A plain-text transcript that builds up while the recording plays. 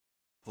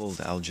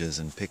pulled algaes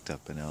and picked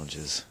up an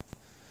algaes,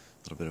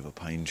 a little bit of a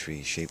pine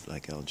tree shaped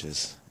like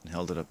algaes, and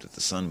held it up to the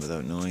sun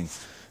without knowing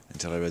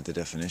until I read the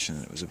definition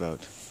that it was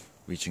about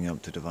reaching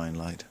out to divine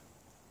light.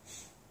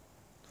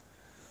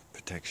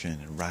 Protection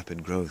and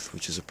rapid growth,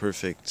 which is a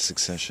perfect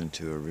succession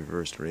to a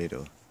reversed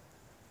redo.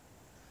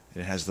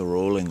 It has the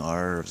rolling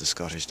R of the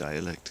Scottish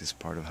dialect as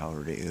part of how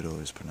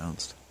redo is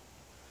pronounced.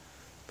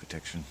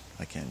 Protection.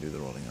 I can't do the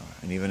rolling R.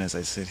 And even as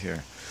I sit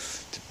here,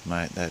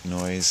 that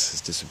noise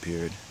has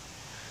disappeared.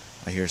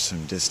 I hear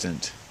some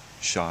distant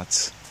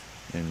shots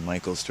in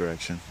Michael's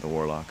direction, the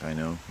warlock. I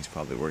know he's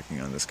probably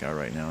working on this guy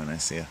right now, and I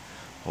see a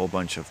whole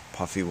bunch of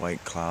puffy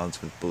white clouds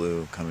with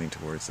blue coming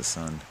towards the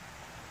sun.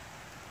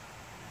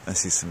 I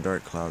see some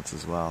dark clouds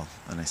as well,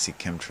 and I see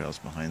chemtrails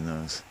behind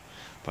those.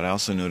 But I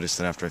also noticed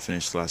that after I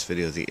finished the last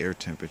video, the air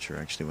temperature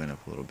actually went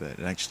up a little bit.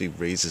 It actually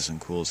raises and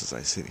cools as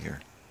I sit here.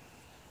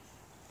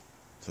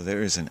 So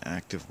there is an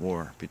active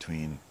war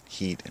between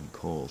heat and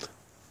cold,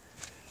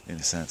 in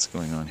a sense,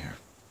 going on here.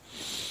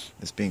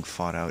 It's being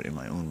fought out in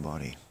my own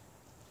body,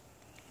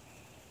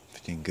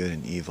 between good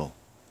and evil.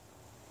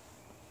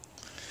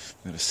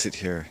 I'm going to sit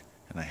here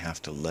and I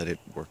have to let it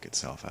work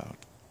itself out.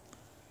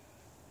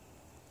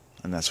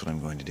 And that's what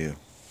I'm going to do.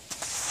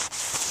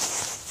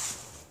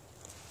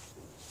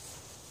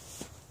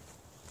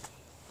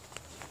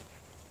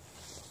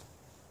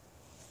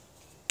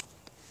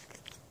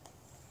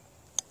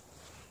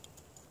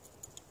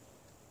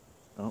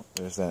 Oh,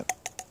 there's that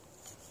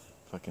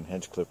fucking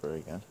hedge clipper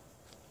again.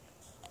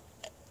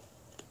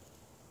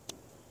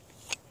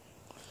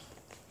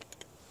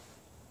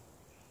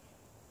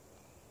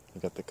 We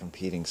got the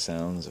competing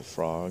sounds of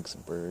frogs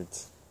and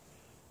birds.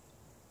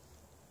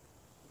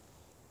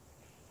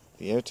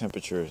 The air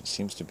temperature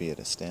seems to be at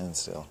a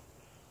standstill.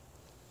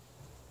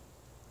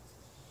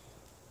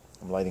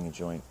 I'm lighting a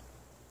joint.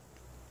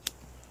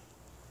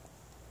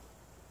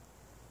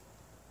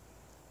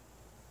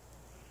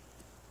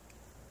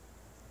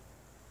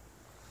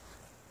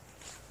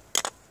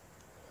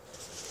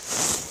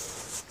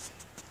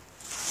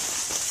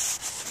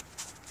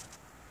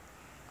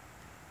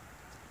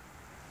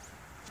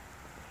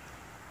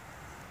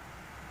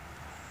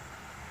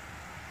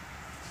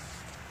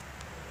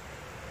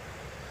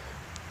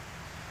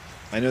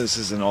 I know this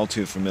is an all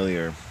too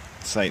familiar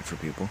sight for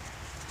people.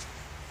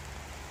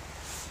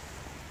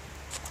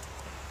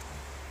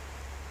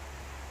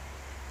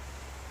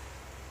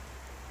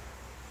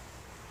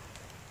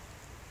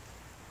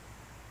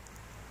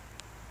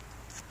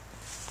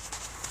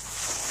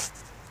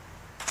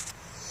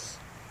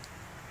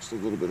 Just a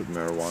little bit of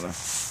marijuana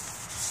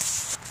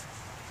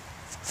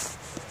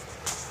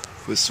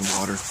with some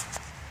water.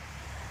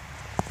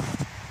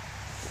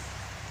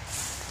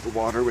 The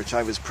water which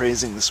I was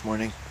praising this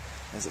morning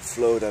as it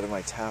flowed out of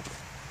my tap.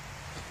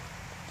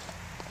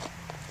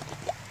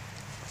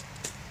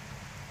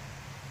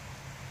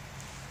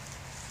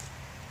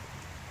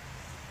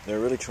 They're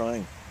really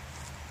trying.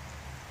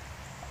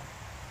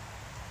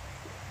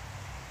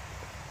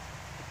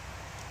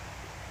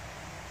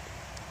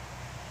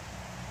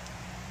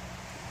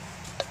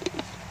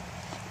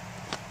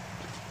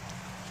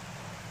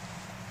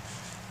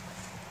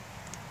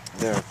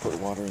 There, I put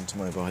water into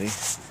my body.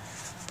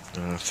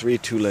 3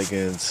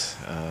 two-leggeds,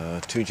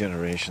 2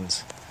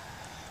 generations.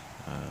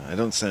 I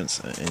don't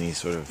sense any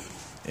sort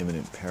of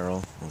imminent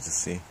peril. We'll just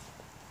see.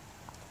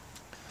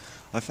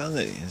 I found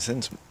that in a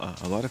sense,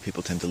 a lot of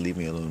people tend to leave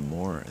me alone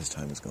more as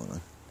time is going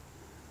on.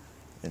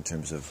 In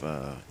terms of,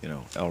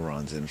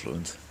 Elrond's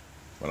influence.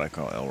 What I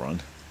call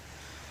Elrond.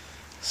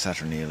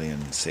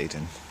 Saturnalian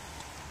Satan.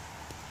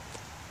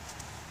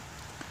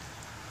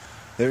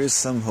 There is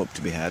some hope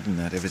to be had in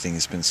that everything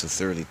has been so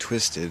thoroughly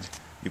twisted.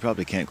 You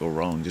probably can't go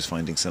wrong just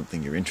finding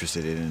something you're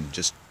interested in and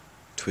just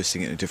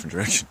twisting it in a different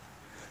direction.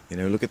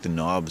 Look at the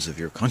knobs of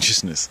your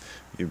consciousness,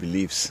 your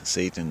beliefs,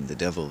 Satan, the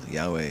devil,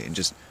 Yahweh, and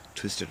just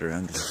twist it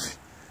around a little bit.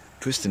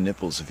 Twist the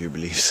nipples of your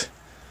beliefs.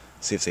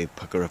 See if they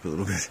pucker up a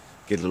little bit.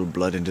 Get a little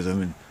blood into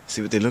them and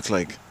see what they look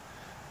like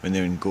when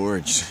they're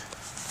engorged.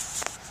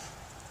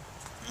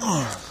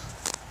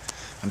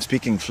 I'm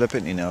speaking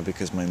flippantly now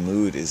because my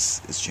mood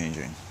is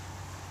changing.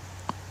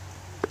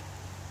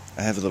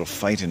 I have a little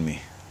fight in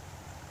me.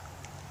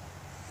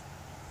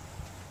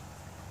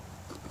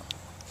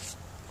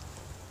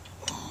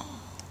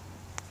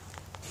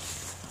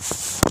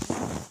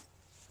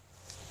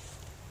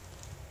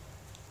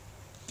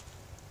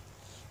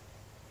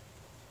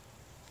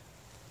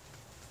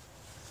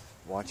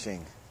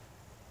 Watching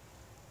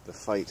the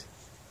fight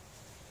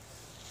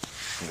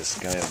in the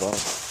sky above.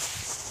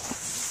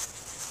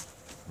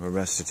 We're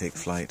best to take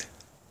flight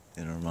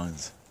in our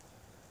minds.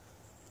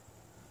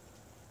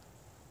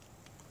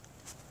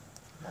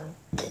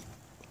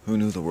 Who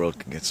knew the world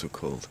could get so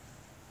cold?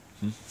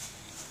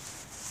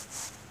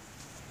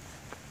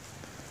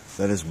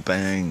 Let us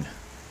bang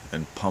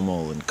and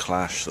pummel and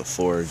clash the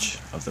forge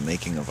of the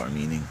making of our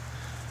meaning.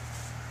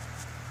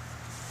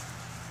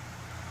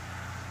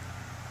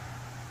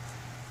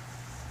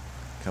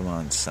 Come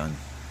on, son.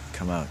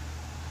 Come out.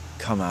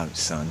 Come out,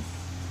 son.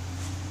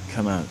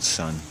 Come out,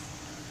 son.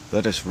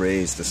 Let us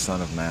raise the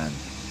Son of Man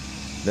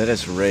Let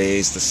us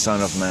raise the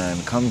Son of Man.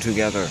 Come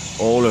together,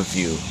 all of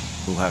you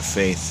who have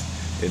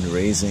faith in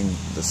raising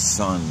the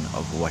Son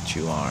of what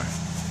you are.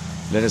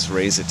 Let us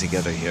raise it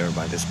together here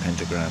by this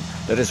pentagram.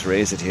 Let us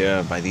raise it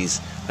here by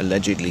these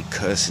allegedly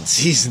cursed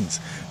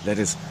seasons. Let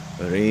us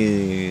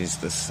raise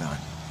the sun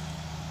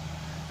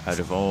out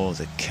of all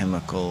the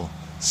chemical,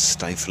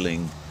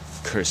 stifling,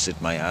 cursed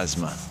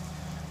miasma.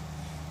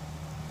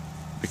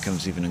 It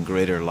becomes even a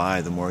greater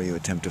lie the more you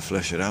attempt to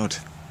flesh it out.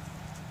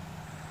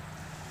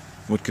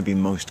 What could be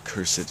most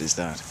cursed is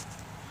that.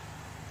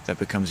 That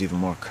becomes even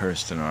more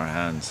cursed in our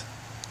hands.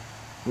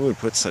 Who would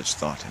put such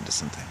thought into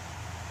something?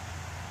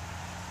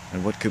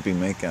 And what could we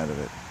make out of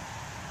it?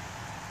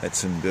 That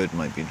some good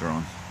might be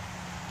drawn.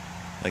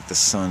 Like the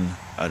sun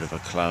out of a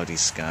cloudy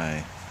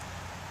sky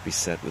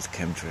beset with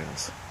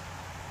chemtrails.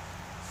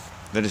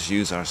 Let us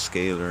use our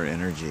scalar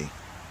energy.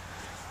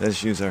 Let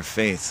us use our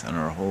faith and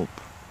our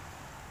hope.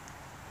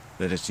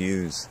 Let us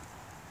use,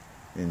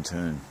 in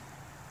turn,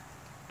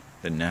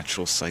 the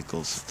natural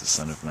cycles of the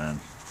Son of Man.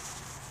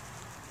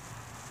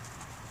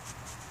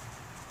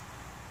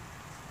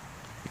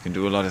 You can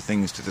do a lot of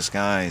things to the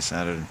sky,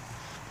 Saturn,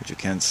 but you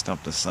can't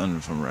stop the sun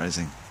from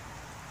rising.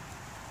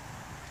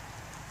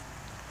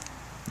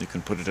 You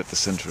can put it at the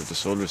center of the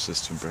solar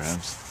system,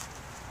 perhaps.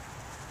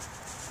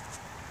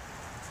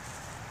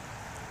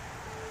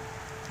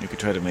 You could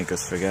try to make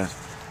us forget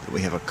that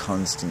we have a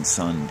constant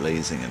sun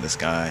blazing in the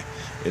sky,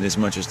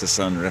 inasmuch as the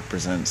sun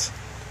represents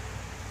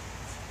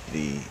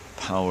the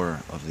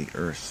power of the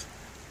earth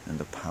and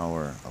the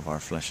power of our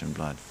flesh and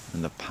blood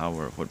and the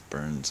power of what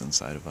burns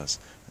inside of us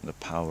and the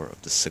power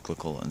of the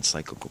cyclical and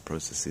psychical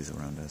processes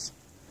around us.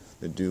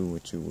 That do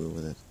what you will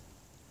with it.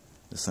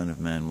 The Son of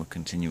Man will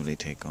continually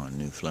take on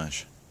new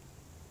flesh.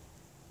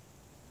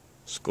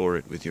 Score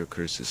it with your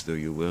curses though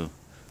you will.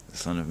 The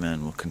Son of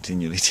Man will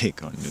continually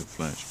take on new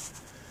flesh.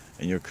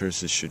 And your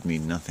curses should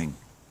mean nothing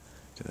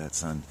to that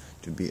Son,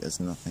 to be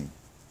as nothing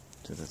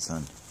to that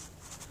Son,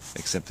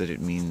 except that it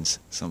means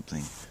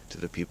something to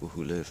the people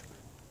who live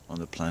on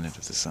the planet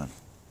of the Sun.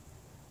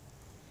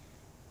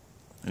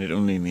 And it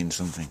only means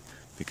something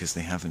because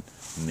they haven't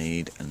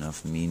made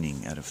enough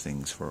meaning out of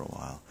things for a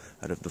while,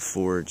 out of the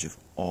forge of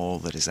all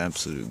that is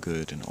absolute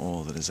good and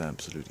all that is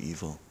absolute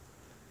evil,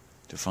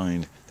 to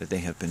find that they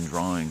have been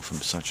drawing from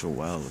such a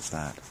well of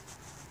that,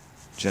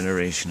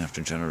 generation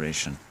after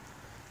generation.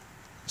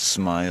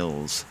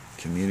 Smiles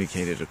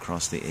communicated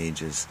across the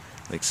ages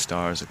like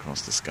stars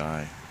across the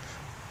sky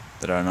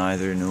that are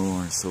neither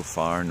nor so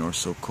far nor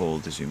so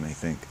cold as you may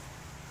think,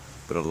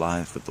 but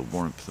alive with the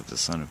warmth of the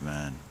Son of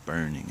Man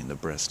burning in the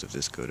breast of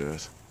this good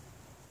earth,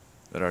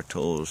 that our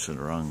toes should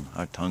run,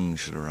 our tongue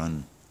should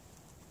run.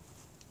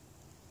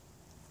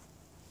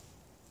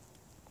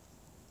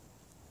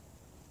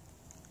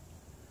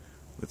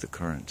 With the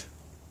current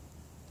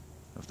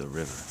of the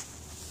river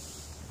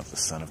of the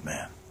Son of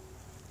Man.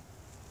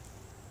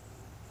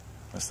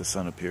 As the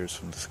sun appears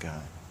from the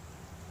sky.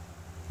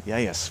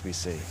 Yes, we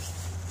say.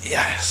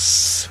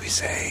 Yes, we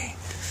say.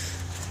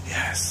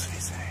 Yes, we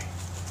say.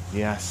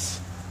 Yes,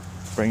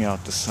 bring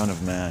out the Son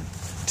of Man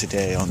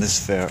today on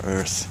this fair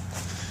earth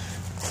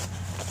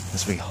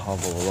as we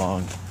hobble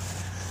along.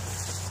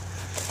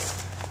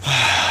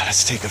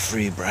 Let's take a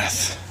free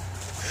breath.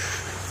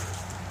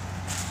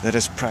 Let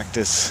us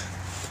practice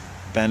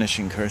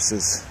banishing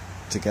curses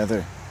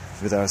together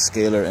with our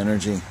scalar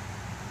energy.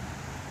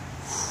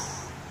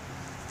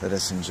 Let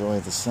us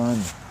enjoy the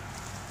sun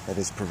that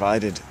is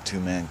provided to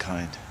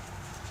mankind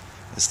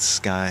as the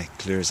sky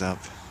clears up.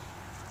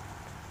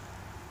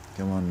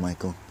 Come on,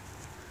 Michael.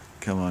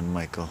 Come on,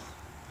 Michael.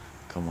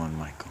 Come on,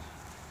 Michael.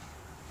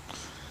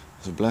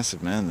 He's a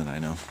blessed man that I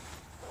know.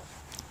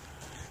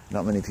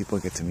 Not many people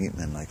get to meet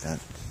men like that.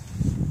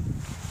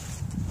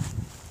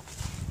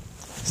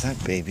 Is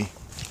that baby?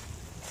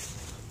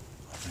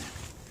 Oh, man.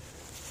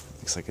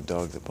 Looks like a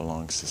dog that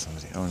belongs to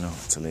somebody. Oh no,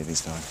 it's a lady's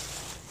dog.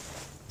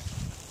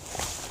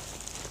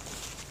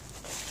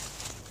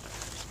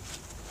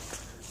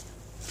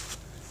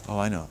 Oh,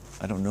 I know.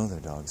 I don't know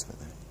their dogs, but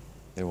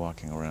they're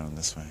walking around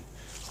this way.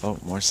 Oh,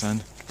 more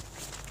sun.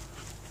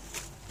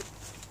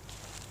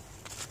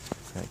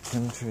 Got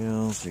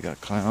chemtrails, we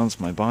got clouds.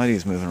 My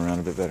body's moving around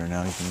a bit better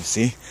now. Can you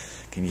see?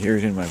 Can you hear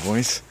it in my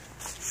voice?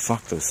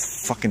 Fuck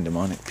those fucking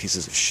demonic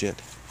pieces of shit.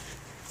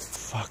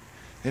 Fuck.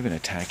 They've been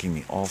attacking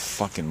me all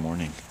fucking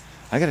morning.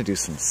 I gotta do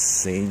some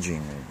saging,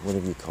 or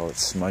whatever you call it,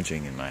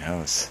 smudging in my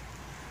house.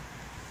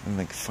 I'm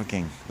like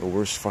fucking the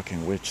worst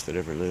fucking witch that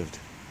ever lived.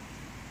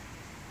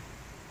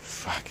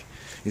 Fuck.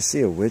 You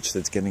see a witch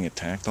that's getting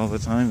attacked all the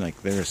time? Like,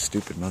 they're a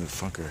stupid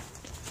motherfucker.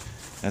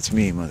 That's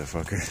me,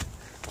 motherfucker.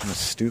 I'm a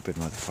stupid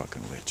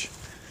motherfucking witch.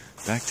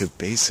 Back to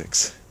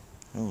basics.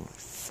 Holy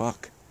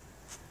fuck.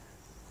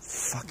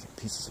 Fucking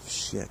pieces of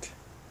shit.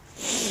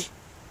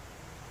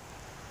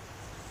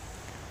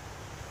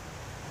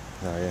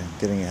 Sorry, I'm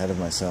getting ahead of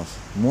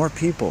myself. More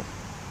people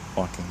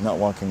walking. Not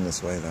walking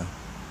this way, though.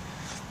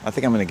 I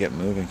think I'm going to get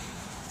moving.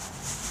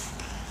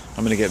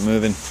 I'm going to get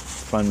moving.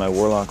 Find my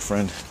warlock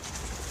friend.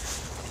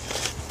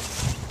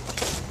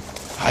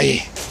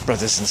 Hi,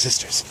 brothers and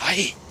sisters.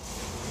 Hi.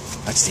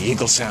 That's the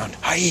eagle sound.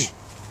 Hi.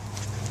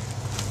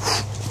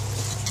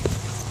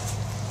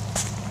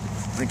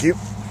 Thank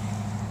you.